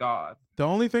be the god. The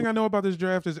only thing I know about this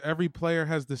draft is every player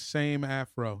has the same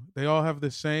afro. They all have the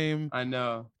same. I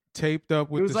know. Taped up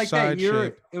with the side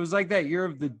shape. It was like that year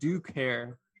of the Duke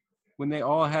hair when they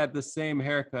all had the same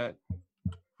haircut.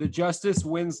 The Justice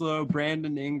Winslow,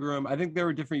 Brandon Ingram. I think they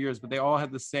were different years, but they all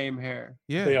had the same hair.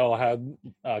 Yeah. They all had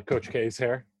Coach K's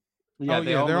hair. Yeah,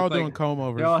 they're all doing comb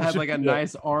overs. They all had like a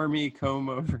nice army comb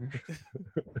over.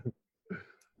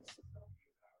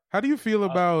 How do you feel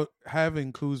about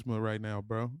having Kuzma right now,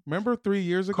 bro? Remember 3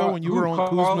 years ago when you were on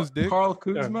Kuzma's dick? Carl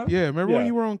Kuzma? Yeah, remember when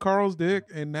you were on Carl's dick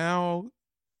and now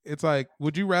it's like,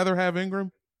 would you rather have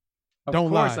Ingram? Of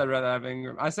course I'd rather have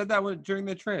Ingram. I said that during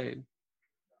the trade.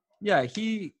 Yeah,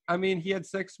 he had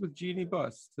sex with Jeannie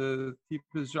Buss to keep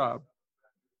his job.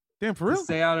 Damn, for real? To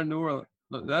stay out of New Orleans.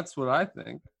 That's what I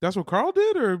think. That's what Carl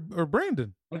did or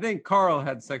Brandon? I think Carl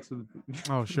had sex with.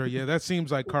 Oh, sure. Yeah, that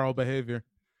seems like Carl behavior.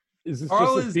 Is this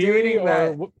Carl just a is theory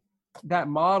dating or that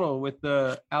model with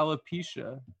the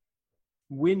alopecia,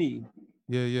 Winnie.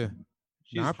 Yeah.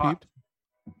 She's hot. hot.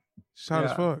 She's hot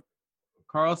as fuck.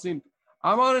 Carl seemed.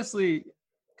 I'm honestly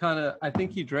I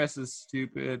think he dresses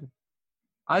stupid.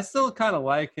 I still kind of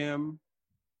like him.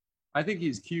 I think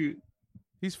he's cute.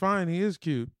 He's fine. He is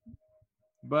cute.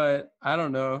 But I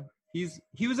don't know.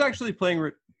 He was actually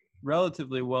playing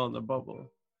relatively well in the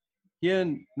bubble. He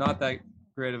had not that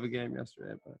great of a game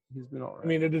yesterday, but he's been all right. I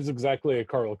mean, it is exactly a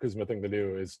Carl Kuzma thing to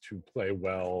do, is to play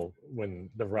well when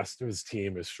the rest of his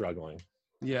team is struggling.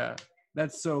 Yeah,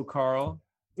 that's so Carl.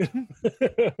 That's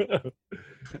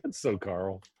so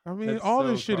Carl. I mean, all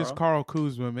this shit is Carl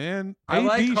Kuzma, man. I AD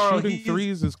like Carl. Shooting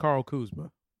threes is Carl Kuzma.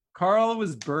 Carl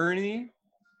was Bernie.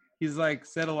 He's like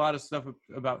said a lot of stuff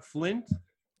about Flint.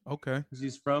 Okay. Because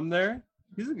he's from there.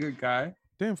 He's a good guy.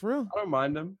 Damn, for real? I don't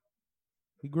mind him.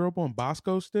 He grew up on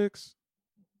Bosco sticks.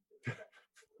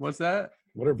 What's that?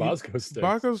 What are Bosco sticks?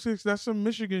 Bosco sticks, that's some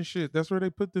Michigan shit. That's where they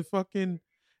put the fucking,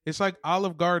 it's like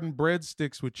Olive Garden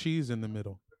breadsticks with cheese in the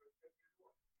middle.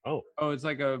 Oh, it's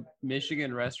like a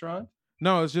Michigan restaurant?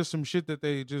 No, it's just some shit that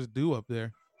they just do up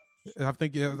there. I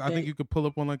think you could pull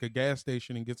up on like a gas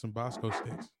station and get some Bosco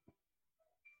sticks.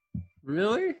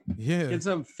 Really? Yeah. Get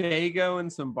some Faygo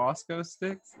and some Bosco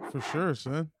sticks? For sure,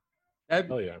 son.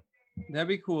 Hell yeah. That'd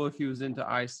be cool if he was into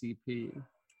ICP.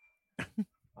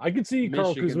 I could see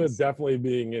Carl Kuzma definitely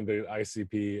being into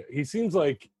ICP. He seems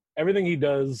like everything he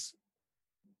does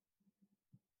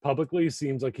publicly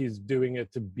seems like he's doing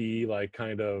it to be like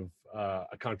kind of a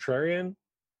contrarian.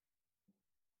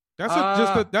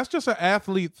 That's just an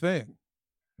athlete thing.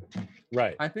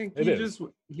 Right. I think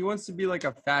he wants to be like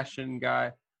a fashion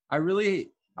guy.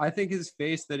 I think his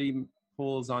face that he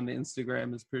pulls on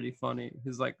Instagram is pretty funny.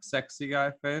 His like sexy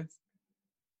guy face.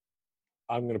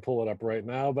 I'm gonna pull it up right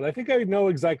now, but I think I know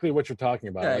exactly what you're talking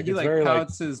about. Yeah, he like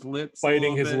pouts his lips,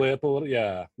 biting his lip a little.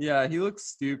 Yeah. Yeah, he looks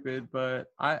stupid, but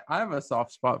I have a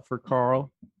soft spot for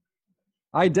Carl.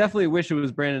 I definitely wish it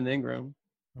was Brandon Ingram.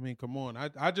 I mean, come on.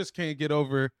 I just can't get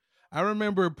over. I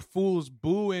remember fools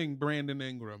booing Brandon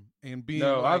Ingram and being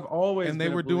I've always and they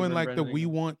were doing like the "We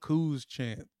Want Kuz"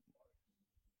 chant.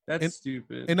 That's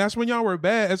stupid. And that's when y'all were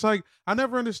bad. It's like I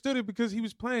never understood it because he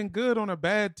was playing good on a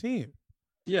bad team.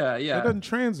 Yeah. That doesn't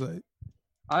translate.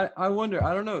 I wonder.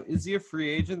 I don't know. Is he a free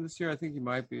agent this year? I think he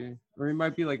might be, or he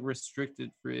might be like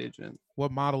restricted free agent.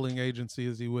 What modeling agency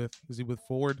is he with? Is he with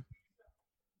Ford?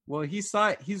 Well, he's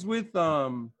with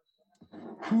Puma,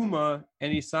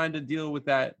 and he signed a deal with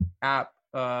that app,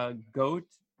 Goat,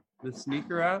 the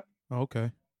sneaker app. Oh,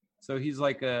 okay. So he's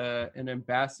like an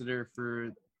ambassador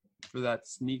for that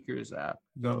sneakers app.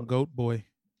 Young Goat boy.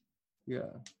 Yeah.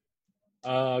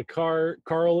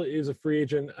 Carl is a free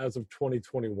agent as of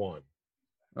 2021.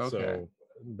 Okay. So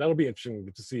that'll be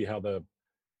interesting to see how that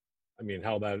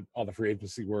all the free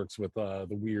agency works with the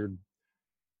weird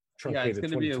truncated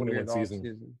 2021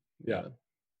 season. Yeah.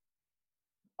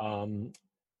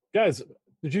 Guys,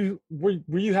 did you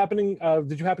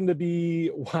happen to be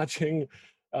watching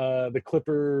the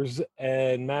Clippers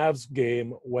and Mavs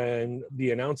game when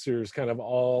the announcers kind of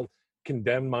all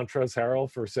condemned Montrezl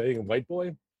Harrell for saying white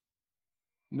boy?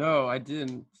 No, I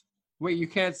didn't. Wait, you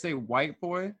can't say white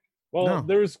boy? Well,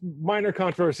 there's minor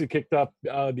controversy kicked up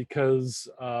because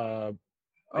Montrezl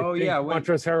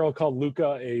Harrell called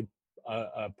Luka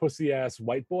a pussy ass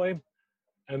white boy,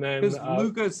 and then because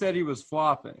Luka said he was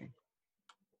flopping.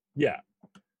 Yeah.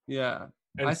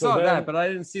 And I saw that, but I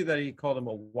didn't see that he called him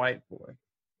a white boy.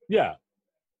 Yeah.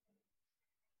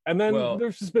 And then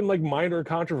there's just been like minor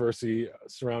controversy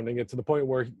surrounding it to the point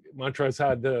where Montrezl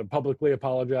had to publicly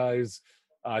apologize.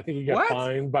 I think he got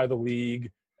fined by the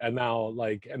league, and now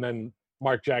and then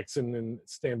Mark Jackson and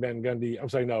Jeff Van Gundy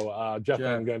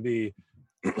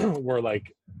were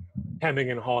like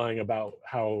hemming and hawing about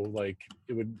how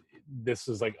this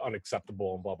is like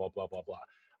unacceptable and blah blah blah blah blah.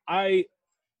 I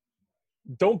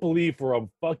don't believe for a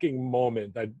fucking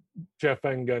moment that Jeff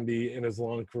Van Gundy in his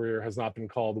long career has not been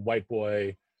called white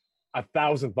boy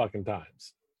 1,000 fucking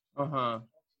times.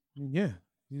 Yeah,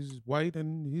 he's white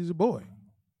and he's a boy.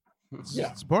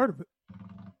 It's part of it.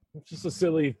 It's just a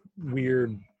silly,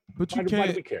 weird. But you why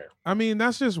do we care? I mean,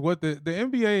 that's just what the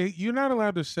NBA. You're not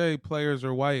allowed to say players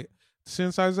are white.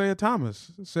 Since Isaiah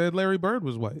Thomas said Larry Bird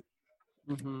was white.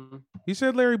 Mm-hmm. He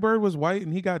said Larry Bird was white,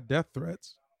 and he got death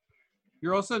threats.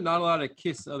 You're also not allowed to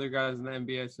kiss other guys in the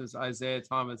NBA since Isaiah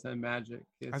Thomas and Magic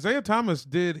kissed. Isaiah Thomas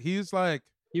did. He's like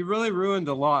he really ruined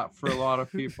a lot for a lot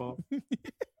of people.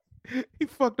 He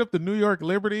fucked up the New York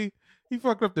Liberty. He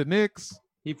fucked up the Knicks.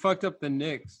 He fucked up the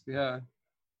Knicks. Yeah,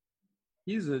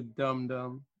 he's a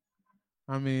dum-dum.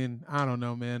 I mean, I don't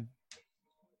know, man.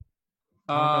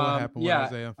 I don't know what happened with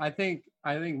Isaiah. I think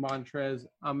Montrez.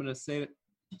 I'm gonna say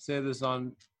this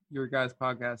on your guys'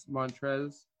 podcast.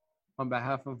 Montrez, on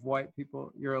behalf of white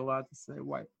people, you're allowed to say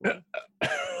white boy.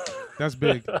 That's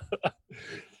big.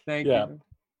 Thank you.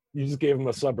 You just gave him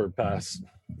a suburb pass.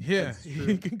 Yeah,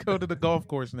 he can go to the golf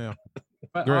course now.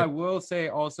 But I will say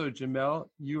also, Jamel,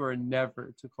 you are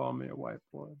never to call me a white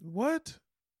boy. What?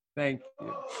 Thank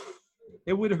you.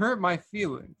 It would hurt my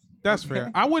feelings. That's fair.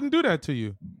 I wouldn't do that to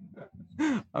you.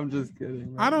 I'm just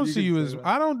kidding. Man. I don't see you as.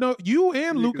 I don't know. You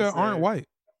and Luka aren't white.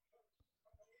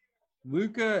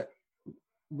 Luka's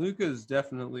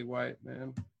definitely white,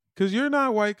 man. Because you're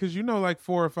not white. Because you know like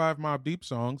 4 or 5 Mobb Deep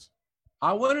songs.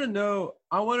 I want to know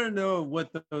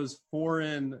what those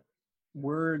foreign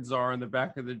words are on the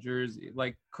back of the jersey,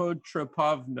 like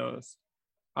Kotrapavnos.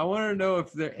 I want to know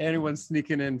if anyone's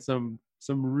sneaking in some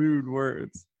rude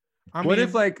words. What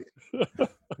if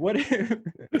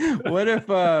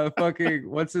fucking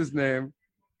what's his name?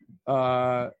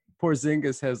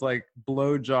 Porzingis has like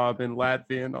blowjob in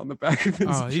Latvian on the back of his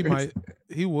jersey.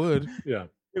 He would. Yeah.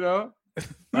 You know?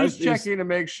 Who's checking to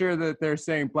make sure that they're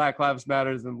saying Black Lives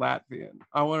Matters in Latvian?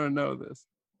 I want to know this.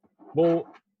 Well,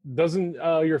 doesn't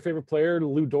your favorite player,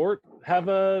 Lou Dort, have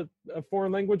a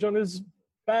foreign language on his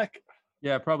back?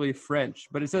 Yeah, probably French,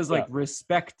 but it says like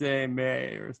 "respecte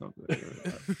me" or something.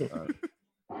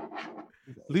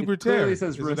 Libertaire. It clearly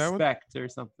says "respect" or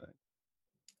something.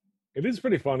 It is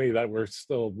pretty funny that we're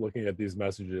still looking at these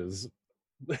messages.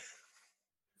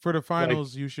 For the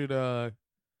finals, you should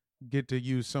get to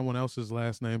use someone else's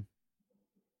last name.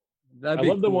 I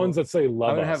love the ones that say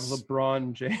 "love us." I would have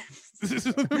LeBron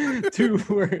James. 2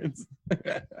 words.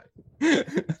 Yeah.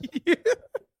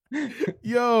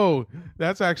 Yo,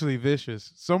 that's actually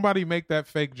vicious. Somebody make that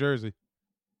fake jersey.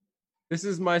 This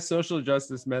is my social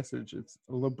justice message. It's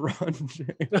LeBron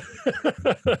James.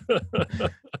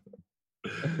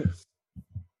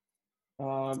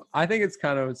 I think it's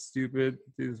kind of stupid,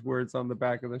 these words on the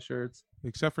back of the shirts.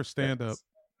 Except for stand-up.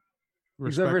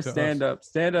 Except for stand-up.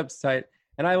 Stand-up's tight.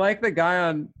 And I like the guy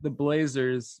on the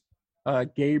Blazers,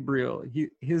 Gabriel.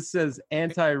 His says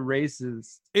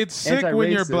anti-racist. It's sick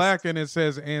when you're black and it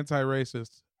says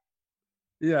anti-racist.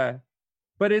 Yeah.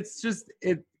 But it's just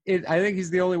I think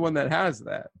he's the only one that has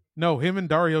that. No, him and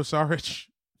Dario Saric.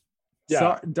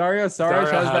 Yeah. Dario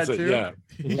Saric has that too. Yeah.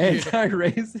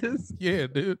 Anti-racist? Yeah,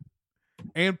 dude.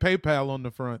 And PayPal on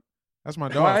the front. That's my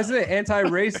dog. Why is it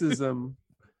anti-racism?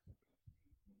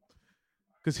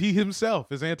 Because he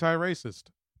himself is anti-racist.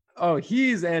 Oh,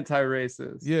 he's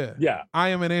anti-racist. Yeah. Yeah. I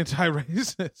am an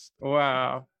anti-racist.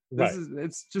 Wow.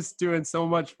 It's just doing so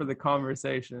much for the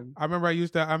conversation. I remember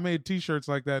I made T-shirts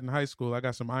like that in high school. I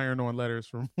got some iron-on letters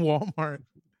from Walmart,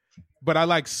 but I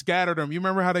like scattered them. You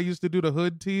remember how they used to do the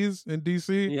hood tees in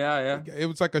DC? Yeah. It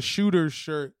was like a shooter's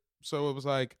shirt, so it was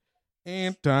like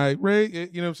anti-race.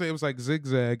 You know what I'm saying? It was like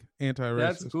zigzag anti-racist.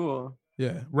 That's cool.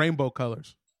 Yeah, rainbow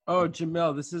colors. Oh,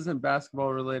 Jamel, this isn't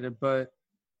basketball related, but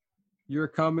you're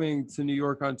coming to New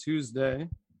York on Tuesday.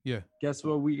 Yeah. Guess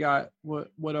what we got? What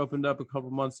opened up a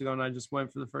couple months ago, and I just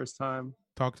went for the first time.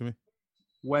 Talk to me.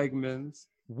 Wegmans.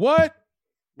 What?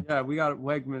 Yeah, we got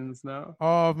Wegmans now.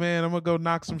 Oh man, I'm gonna go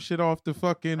knock some shit off the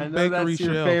fucking I know bakery that's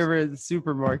your shelves. favorite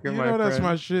supermarket, You my know that's friend.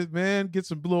 my shit, man. Get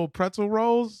some little pretzel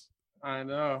rolls. I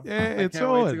know. Yeah, I it's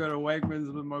can't wait on. to go to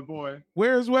Wegmans with my boy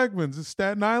Where's Wegmans? Is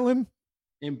Staten Island?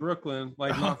 in Brooklyn,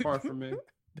 like not far from me.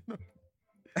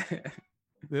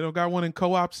 They don't got one in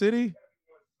Co-op City?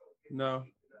 No,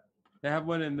 they have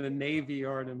one in the Navy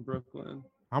Yard in Brooklyn.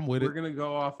 I'm with We're it. gonna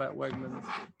go off at Wegmans.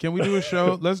 Can we do a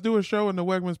show? Let's do a show in the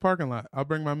Wegmans parking lot. I'll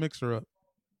bring my mixer up.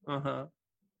 Uh-huh.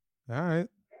 All right.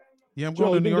 Yeah, I'm Joel,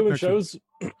 going to New York next shows.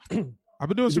 week. I've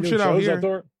been doing You some doing shit out shows here.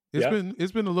 outdoor?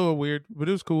 It's been a little weird, but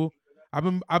it was cool.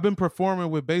 I've been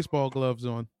performing with baseball gloves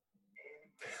on,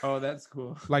 Oh, that's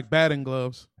cool. like batting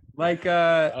gloves. Like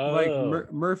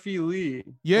Murphy Lee.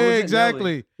 Yeah, Or was it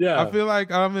exactly. Nelly? Yeah. I feel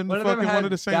like I'm in One of them fucking had one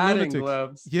of the same batting lunatics.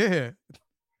 gloves. Yeah.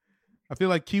 I feel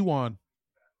like Kiwan.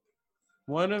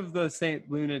 One of the Saint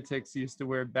Lunatics used to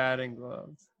wear batting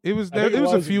gloves. It was I there. think It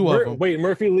was a few of them. Wait,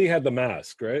 Murphy Lee had the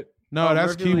mask, right? No, Oh,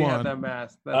 that's Murphy Lee had that Kiwan.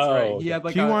 mask. That's Oh, right. okay. He had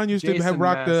like Kiwan a used to have Jason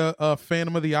rocked mask. the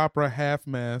Phantom of the Opera half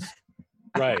mask.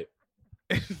 Right.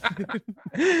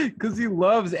 Because he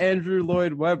loves Andrew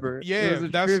Lloyd Webber. Yeah,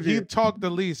 he talked the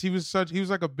least. He was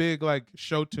like a big like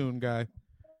show tune guy.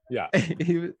 Yeah.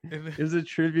 It was a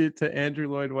tribute to Andrew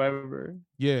Lloyd Webber.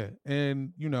 Yeah,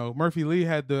 and you know Murphy Lee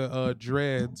had the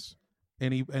dreads,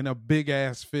 and a big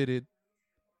ass fitted.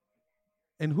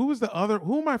 And who was the other?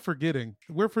 Who am I forgetting?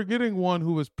 We're forgetting one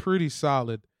who was pretty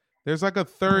solid. There's like a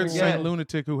third Yeah. Saint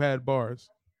Lunatic who had bars.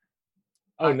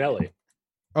 Oh, Nelly.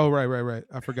 Oh, right.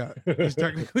 I forgot. He's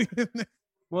technically in there.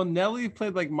 Well, Nelly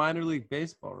played like minor league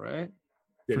baseball, right?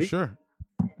 Did For he? sure.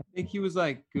 I think he was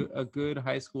like a good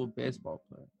high school baseball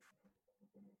player.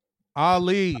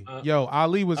 Ali.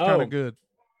 Ali was kind oh. of good.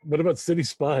 What about City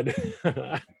Spud?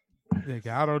 Like,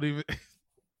 I don't even.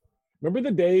 Remember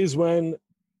the days when,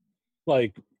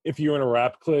 like, if you were in a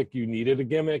rap clique, you needed a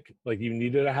gimmick, like you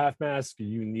needed a half mask,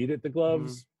 you needed the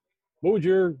gloves. What would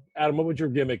your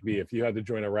gimmick be if you had to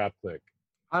join a rap clique?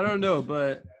 I don't know,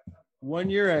 but one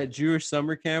year at Jewish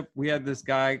summer camp, we had this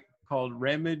guy called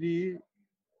Remedy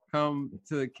come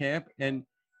to the camp, and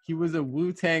he was a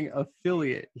Wu-Tang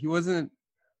affiliate. He wasn't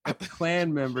a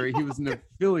clan member. He was an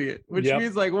affiliate, which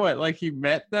means like what? Like he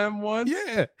met them once?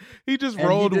 Yeah. He just And he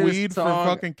rolled did a weed for song-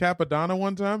 fucking Capadonna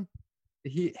one time.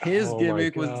 His Oh my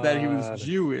gimmick was that he was God.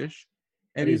 Jewish,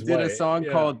 and And he he's did a white, song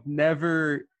yeah. called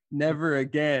Never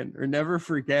Again or Never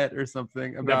Forget or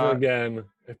something about Never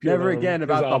Never Again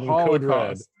about the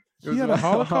Holocaust. It He was had a about the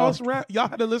Holocaust rap. Y'all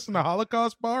had to listen to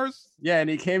Holocaust bars. Yeah, and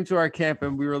he came to our camp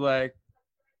and we were like,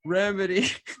 Remedy.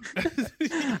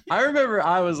 I remember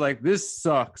I was like, this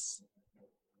sucks.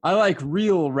 I like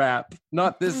real rap,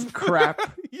 not this crap.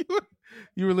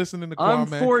 You were listening to I'm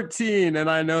Kwame. 14 and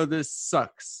I know this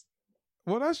sucks.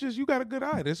 Well, that's just you got a good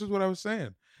eye. This is what I was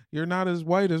saying. You're not as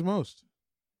white as most.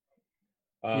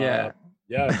 Yeah.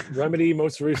 Yeah. Remedy,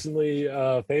 most recently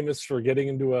famous for getting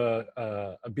into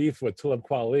a beef with Talib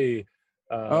Kweli.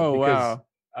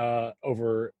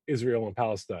 Over Israel and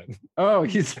Palestine. Oh,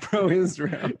 he's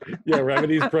pro-Israel. Yeah,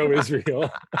 Remedy's pro-Israel.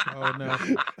 Oh no.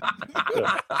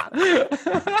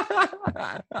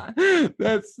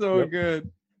 That's so good.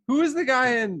 Who is the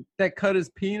guy that cut his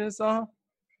penis off?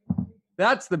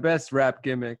 That's the best rap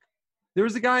gimmick. There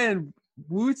was a guy in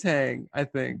Wu-Tang, I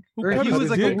think. Who Or cut he his was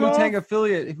like a dick Wu-Tang off?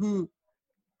 affiliate who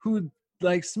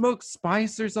like smoked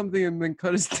spice or something and then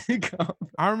cut his dick off.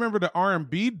 I remember the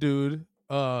R&B dude,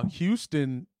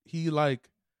 Houston, he like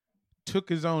took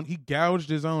his own, he gouged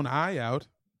his own eye out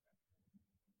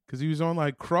because he was on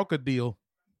like crocodile.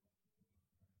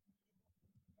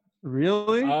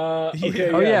 Really?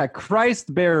 Okay, Oh yeah,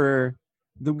 Christ Bearer.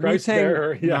 The Christ Wu-Tang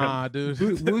Bearer, yeah. Nah, dude.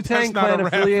 Wu-Tang That's not Clan a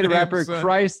rap affiliated name, rapper son.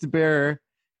 Christ Bearer.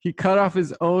 He cut off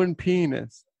his own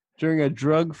penis during a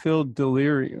drug-filled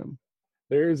delirium.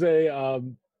 There's a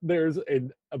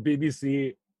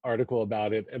BBC article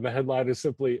about it, and the headline is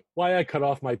simply "Why I Cut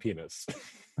Off My Penis."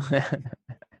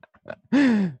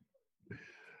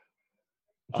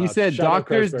 He said, shout out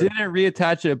doctors Christ Bearer. didn't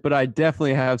reattach it, but I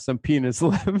definitely have some penis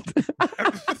left.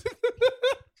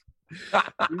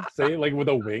 Say it like with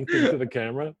a wink into the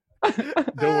camera.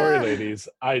 Don't worry, ladies.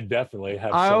 I definitely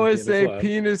have. I always say left.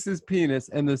 penis is penis,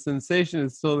 and the sensation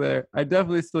is still there. I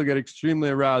definitely still get extremely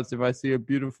aroused if I see a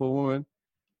beautiful woman.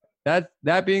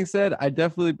 That being said, I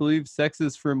definitely believe sex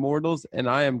is for mortals, and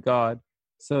I am God.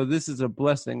 So this is a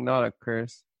blessing, not a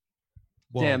curse.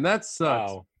 Whoa. Damn, that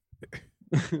sucks. Wow.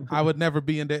 I would never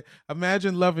be in that.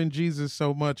 Imagine loving Jesus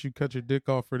so much you cut your dick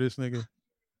off for this nigga.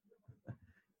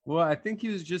 Well, I think he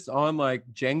was just on like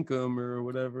Jenkum or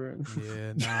whatever.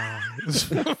 Yeah, nah.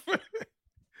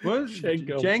 What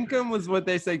Jenkum was what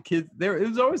they said kids there. It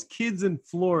was always kids in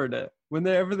Florida.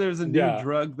 Whenever there's a new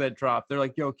drug that dropped, they're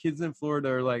like, yo, kids in Florida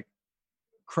are like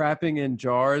crapping in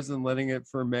jars and letting it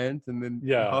ferment and then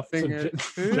huffing it.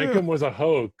 Jenkum was a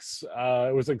hoax.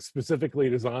 It was like specifically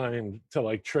designed to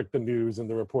like trick the news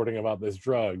into reporting about this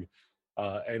drug.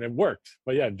 And it worked.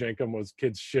 But yeah, Jenkum was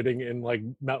kids shitting in like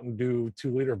Mountain Dew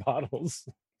 2-liter bottles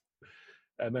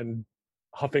and then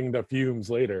huffing the fumes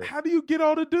later. How do you get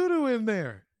all the doo-doo in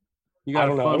there? I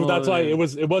don't know. That's why it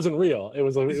wasn't real. It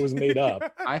was made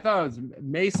up. I thought it was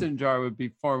mason jar would be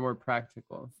far more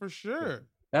practical. For sure.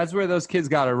 That's where those kids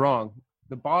got it wrong.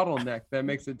 The bottleneck that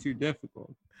makes it too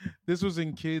difficult. This was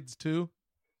in Kids too?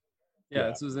 Yeah.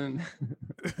 This was in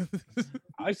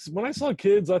when I saw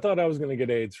Kids, I thought I was going to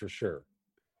get AIDS for sure.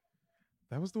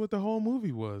 That was what the whole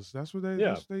movie was. That's what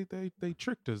they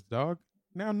tricked us, dog.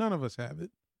 Now none of us have it.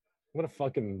 What a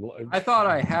fucking... I thought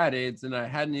I had AIDS and I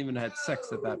hadn't even had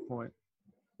sex at that point.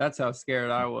 That's how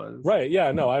scared I was. Right.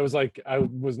 Yeah. No, I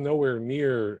was nowhere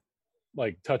near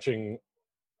like touching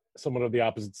someone of the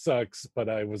opposite sex, but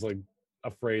I was like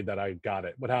afraid that I got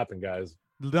it. What happened, guys?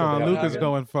 No, Luca's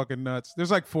going fucking nuts.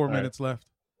 There's like 4 minutes left.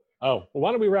 Oh, well,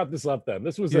 why don't we wrap this up then?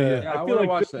 This was I feel like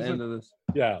watch the end of this.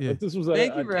 Yeah. This was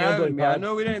Thank you for having me. I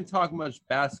know we didn't talk much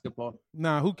basketball.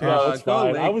 Nah, who cares? That's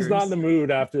fine. I was not in the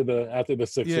mood after the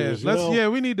Sixers.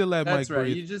 We need to let Mike That's right.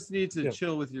 breathe. You just need to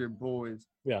chill with your boys.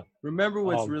 Yeah. Remember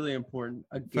what's really important.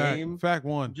 A game. Fact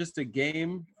one. Just a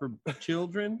game for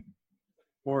children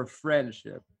or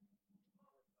friendship.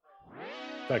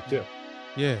 Fact two.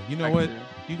 Yeah, you know what?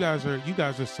 You guys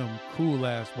are some cool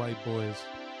ass white boys.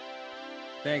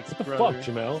 Thanks, what the brother.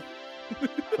 fuck, Jamel?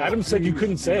 Adam said you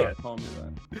couldn't say it.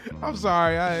 I'm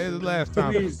sorry. It's the last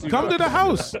time. Come to the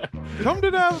house. Come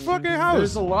to the fucking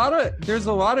house. There's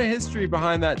a lot of history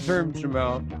behind that term,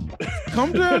 Jamel.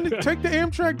 Come down, take the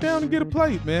Amtrak down and get a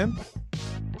plate, man.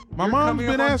 My mom's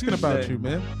been asking about you,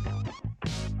 man.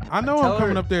 I know I'm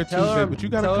coming up there Tuesday, but you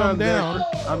gotta come down.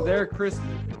 I'm there Christmas.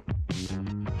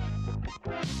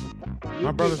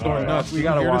 My brother's going nuts. We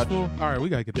gotta watch. All right, we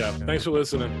gotta get that. Thanks for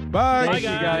listening. Bye. Bye,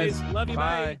 guys. Love you.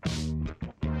 Bye.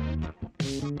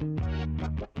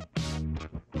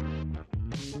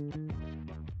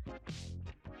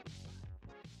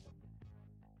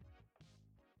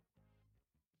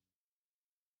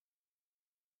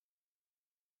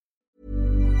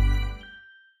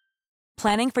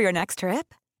 Planning for your next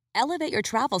trip? Elevate your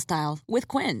travel style with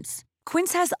Quince.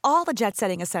 Quince has all the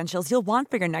jet-setting essentials you'll want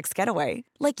for your next getaway,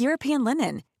 like European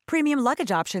linen, premium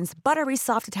luggage options, buttery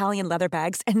soft Italian leather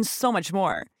bags, and so much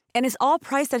more. And is all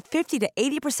priced at 50 to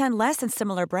 80% less than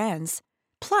similar brands.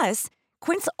 Plus,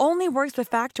 Quince only works with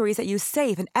factories that use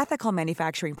safe and ethical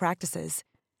manufacturing practices.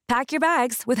 Pack your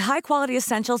bags with high-quality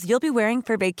essentials you'll be wearing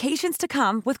for vacations to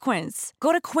come with Quince.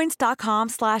 Go to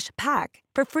quince.com/pack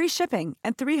for free shipping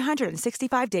and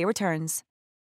 365-day returns.